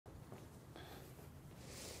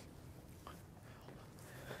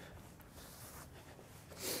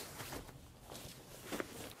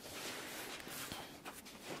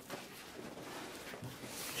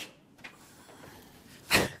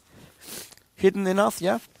Hidden enough,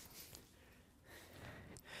 yeah?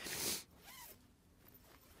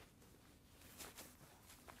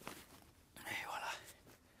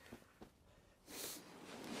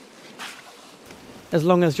 As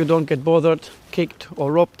long as you don't get bothered, kicked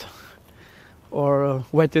or robbed or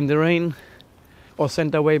wet in the rain or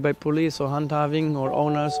sent away by police or handhaving or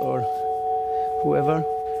owners or whoever,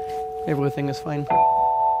 everything is fine.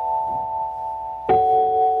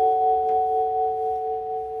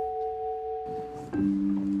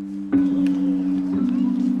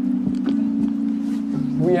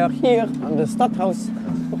 We are here on the Stadthaus.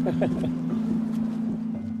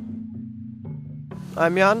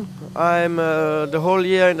 I'm Jan. I'm the whole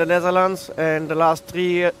year in the Netherlands, and the last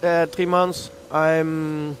three months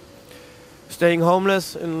I'm staying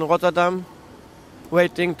homeless in Rotterdam,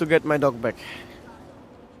 waiting to get my dog back.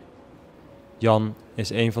 Jan is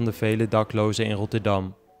een van de vele daklozen in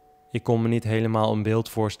Rotterdam. Ik kon me niet helemaal een beeld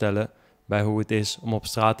voorstellen bij hoe het is om op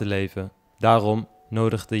straat te leven. Daarom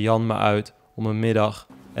nodigde Jan me uit om een middag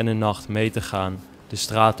en een nacht mee te gaan de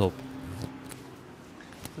straat op.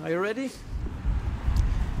 Are you ready?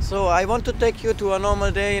 So I want to take you to a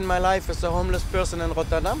normal day in my life as a homeless person in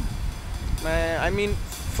Rotterdam. I mean,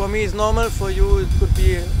 for me it's normal, for you it could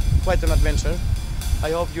be quite an adventure.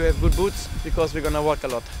 I hope you have good boots, because we're gonna walk a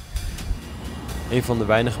lot. Een van de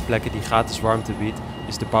weinige plekken die gratis warmte biedt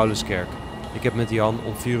is de Pauluskerk. Ik heb met Jan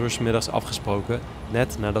om 4 uur 's middags afgesproken,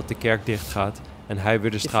 net nadat de kerk dicht gaat en hij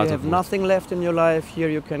weer de straat op moet. If you have nothing left in your life,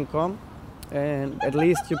 here you can come. And at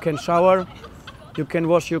least you can shower, you can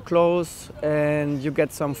wash your clothes and you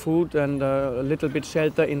get some food and a little bit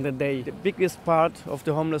shelter in the day. The biggest part of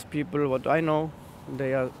the homeless people, what I know,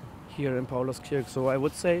 they are here in Pauluskirk. So I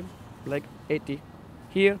would say like 80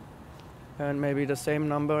 here and maybe the same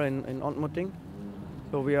number in Ontmoeting.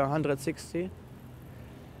 So we are 160.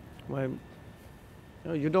 Well,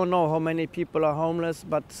 you don't know how many people are homeless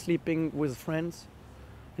but sleeping with friends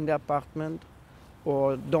in their apartment,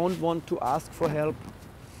 or don't want to ask for help,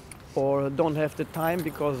 or don't have the time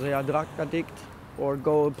because they are drug addict, or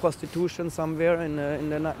go prostitution somewhere in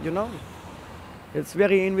the night. You know, it's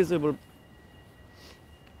very invisible.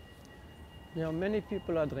 Yeah, many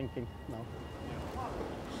people are drinking now.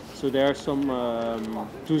 So there's some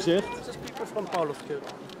toezicht. This is people from Pauluskirk.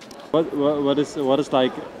 What is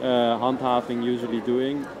like handhaving usually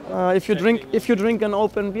doing? If you drink an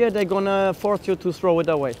open beer, they're gonna force you to throw it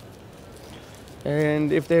away.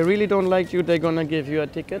 And if they really don't like you, they're gonna give you a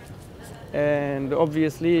ticket. And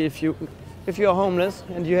obviously, if you're homeless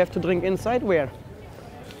and you have to drink inside, where?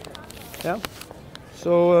 Yeah.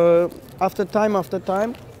 So after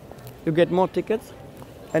time, you get more tickets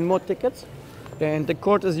and more tickets, and the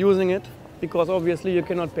court is using it because obviously you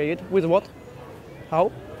cannot pay it. With what?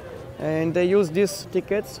 How? And they use these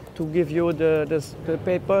tickets to give you the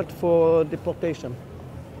paper for deportation.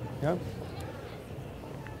 Yeah.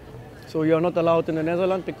 So you're not allowed in the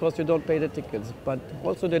Netherlands because you don't pay the tickets. But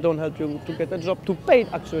also they don't help you to get a job to pay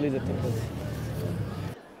actually the tickets.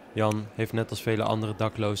 Jan heeft net als vele andere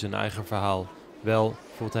daklozen een eigen verhaal. Wel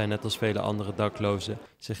voelt hij net als vele andere daklozen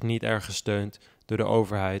zich niet erg gesteund door de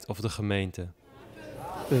overheid of de gemeente.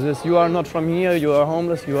 This you are not from here, you are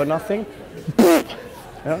homeless, you are nothing.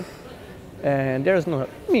 Yeah. And there is no help.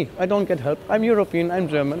 Me, I don't get help. I'm European, I'm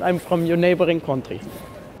German, I'm from your neighboring country.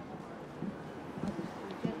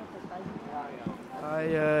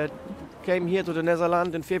 I came here to the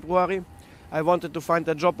Netherlands in February. I wanted to find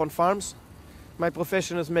a job on farms. My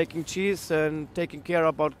profession is making cheese and taking care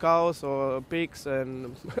about cows or pigs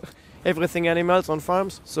and everything animals on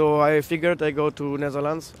farms. So I figured I go to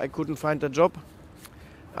Netherlands. I couldn't find a job.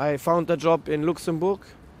 I found a job in Luxemburg.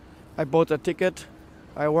 I bought a ticket.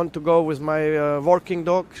 I want to go with my working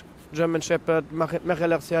dog, German Shepherd,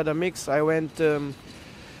 Mellersherde mix. I went to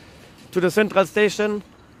the Central station,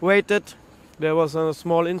 waited. There was a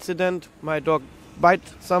small incident. My dog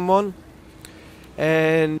bite someone.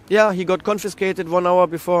 And yeah, he got confiscated 1 hour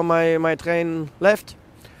before my train left.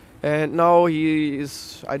 And now he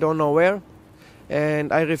is, I don't know where.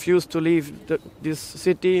 And I refuse to leave this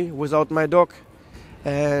city without my dog.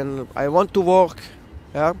 And I want to work,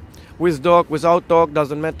 yeah, with dog, without dog,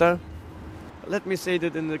 doesn't matter. Let me say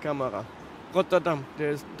that in the camera. Rotterdam,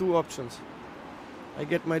 there's 2 options. I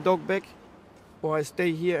get my dog back, or I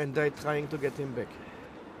stay here and die trying to get him back.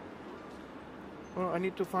 Well, I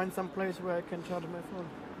need to find some place where I can charge my phone.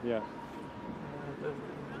 Yeah.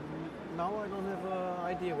 Now I don't have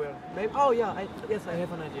an idea where. Maybe, oh yeah, yes, I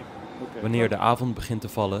have an idea. Okay. Wanneer de avond begint te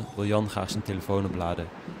vallen, wil Jan graag zijn telefoon opladen.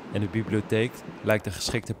 En de bibliotheek lijkt een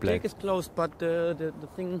geschikte plek. The is closed, but the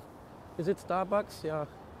thing, is it Starbucks? Ja.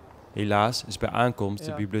 Helaas is bij aankomst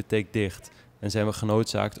de bibliotheek dicht. en zijn we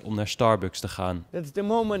genoodzaakt om naar Starbucks te gaan. That's the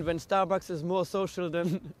moment when Starbucks is more social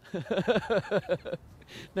than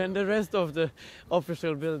than the rest of the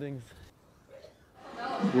official buildings.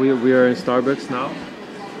 We are in Starbucks now.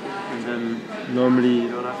 And then normally you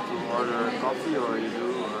don't have to order coffee or you do?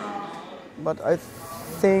 Or... But I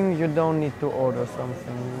think you don't need to order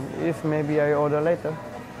something. If maybe I order later.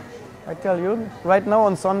 I tell you, right now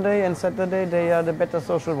on Sunday and Saturday they are the better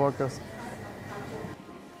social workers.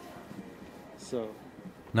 So.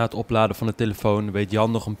 Na het opladen van de telefoon weet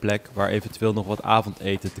Jan nog een plek waar eventueel nog wat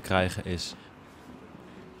avondeten te krijgen is.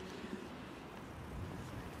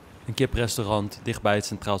 Een kiprestaurant dichtbij het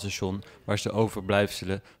Centraal Station waar ze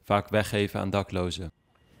overblijfselen vaak weggeven aan daklozen.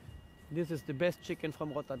 This is the best chicken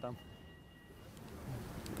from Rotterdam.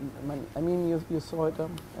 I mean, you saw it at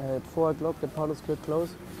 4 o'clock the Pauluskirk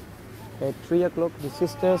closed. At 3 o'clock the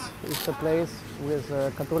sisters is a place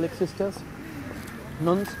with Catholic sisters,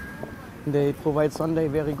 nuns. They provide Sunday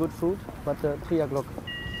very good food, but 3 o'clock.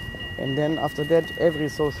 And then after that every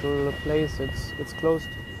social place it's closed.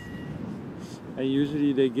 And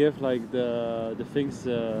usually they give like the things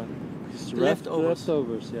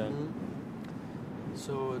leftovers, yeah. Mm-hmm.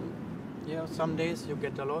 So yeah, some days you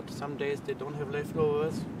get a lot, some days they don't have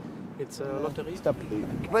leftovers. It's a lottery. Stop.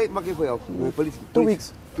 Mag ik voor jou? Politie. 2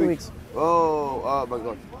 weeks. 2 weeks. Oh my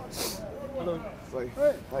god. Hello.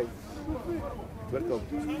 Hi. Welcome.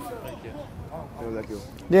 Thank you.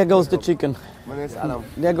 There goes the chicken. My name is Adam.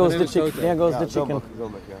 There goes the chicken. There goes the chicken.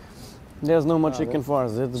 Zombak, ja. There's no more chicken for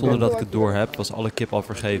us. It's Zonder gone. dat ik het door heb, was alle kip al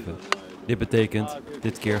vergeven. Dit betekent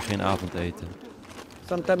dit keer geen avondeten.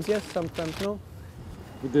 Sometimes yes, sometimes no.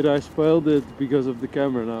 But did I spoil it because of the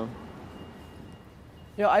camera now?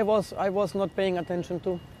 Yeah, I was not paying attention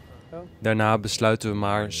to. Yeah. Daarna besluiten we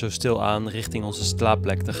maar zo stil aan richting onze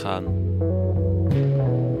slaapplek te gaan.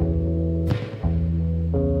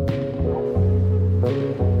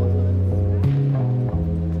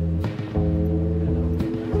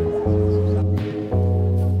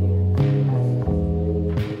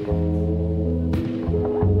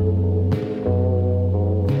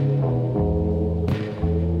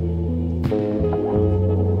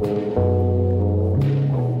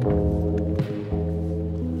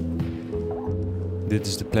 Dit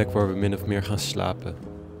is de plek waar we min of meer gaan slapen.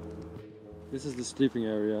 This is the sleeping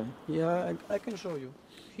area. Yeah, I can show you.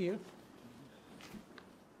 Here.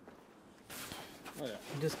 Oh yeah.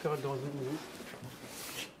 This car doesn't move.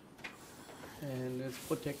 And it's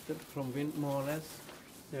protected from wind more or less.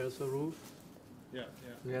 There's a roof. Yeah.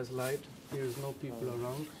 There's light. There's no people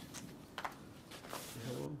around.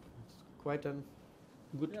 So it's quite a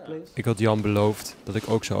good place. Ik had Jan beloofd dat ik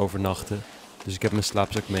ook zou overnachten, dus ik heb mijn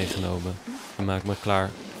slaapzak meegenomen en maak me klaar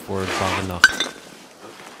voor een bange nacht.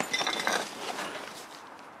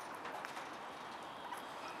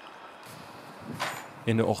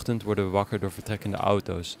 In de ochtend worden we wakker door vertrekkende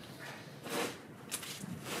auto's.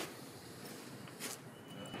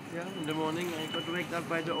 Yeah, in the morning I got waked up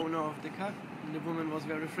by the owner of the car. The woman was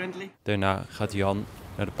very friendly. Daarna gaat Jan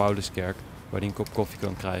naar de Pauluskerk, waar hij een kop koffie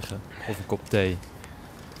kan krijgen of een kop thee.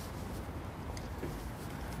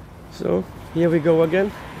 So, here we go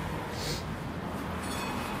again.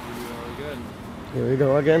 Here we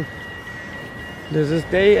go again. This is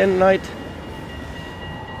day and night.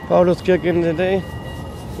 Pauluskirk in the day,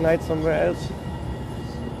 night somewhere else.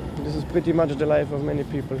 This is pretty much the life of many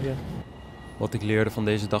people here. Wat ik leerde van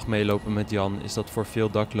deze dag meelopen met Jan is dat voor veel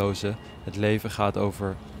daklozen het leven gaat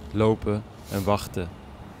over lopen en wachten.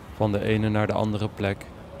 Van de ene naar de andere plek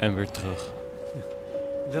en weer terug.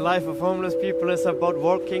 The life of homeless people is about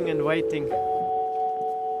walking and waiting.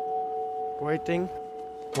 Waiting,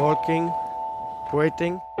 walking,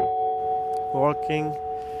 waiting, walking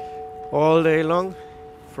all day long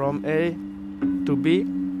from A to B.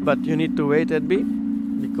 But you need to wait at B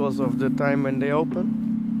because of the time when they open.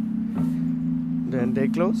 Then they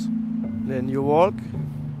close. Then you walk.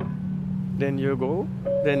 Then you go.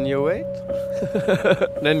 Then you wait.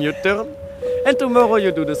 Then you turn. And tomorrow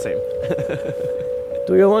you do the same.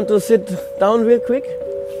 Do you want to sit down real quick?